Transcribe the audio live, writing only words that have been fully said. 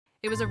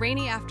It was a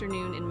rainy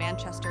afternoon in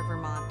Manchester,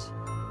 Vermont.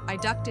 I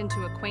ducked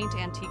into a quaint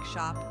antique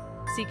shop,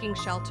 seeking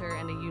shelter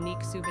and a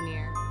unique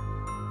souvenir.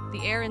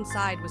 The air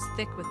inside was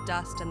thick with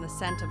dust and the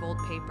scent of old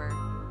paper.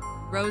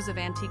 Rows of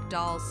antique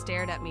dolls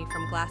stared at me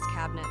from glass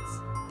cabinets,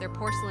 their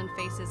porcelain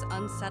faces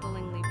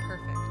unsettlingly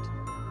perfect.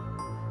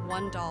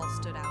 One doll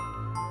stood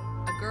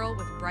out, a girl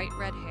with bright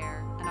red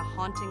hair and a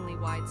hauntingly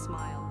wide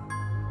smile.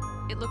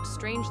 It looked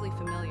strangely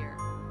familiar,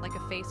 like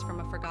a face from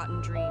a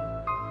forgotten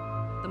dream.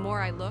 The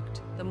more I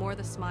looked, the more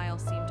the smile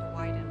seemed to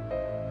widen.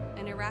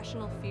 An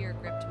irrational fear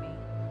gripped me.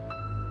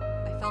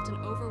 I felt an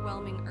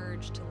overwhelming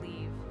urge to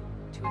leave,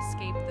 to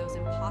escape those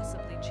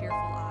impossibly cheerful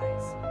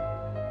eyes.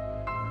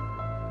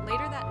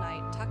 Later that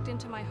night, tucked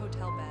into my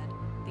hotel bed,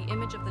 the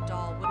image of the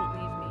doll wouldn't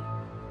leave me.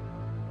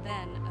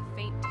 Then, a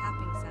faint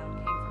tapping sound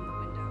came from the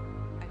window.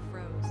 I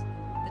froze.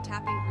 The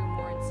tapping grew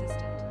more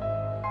insistent.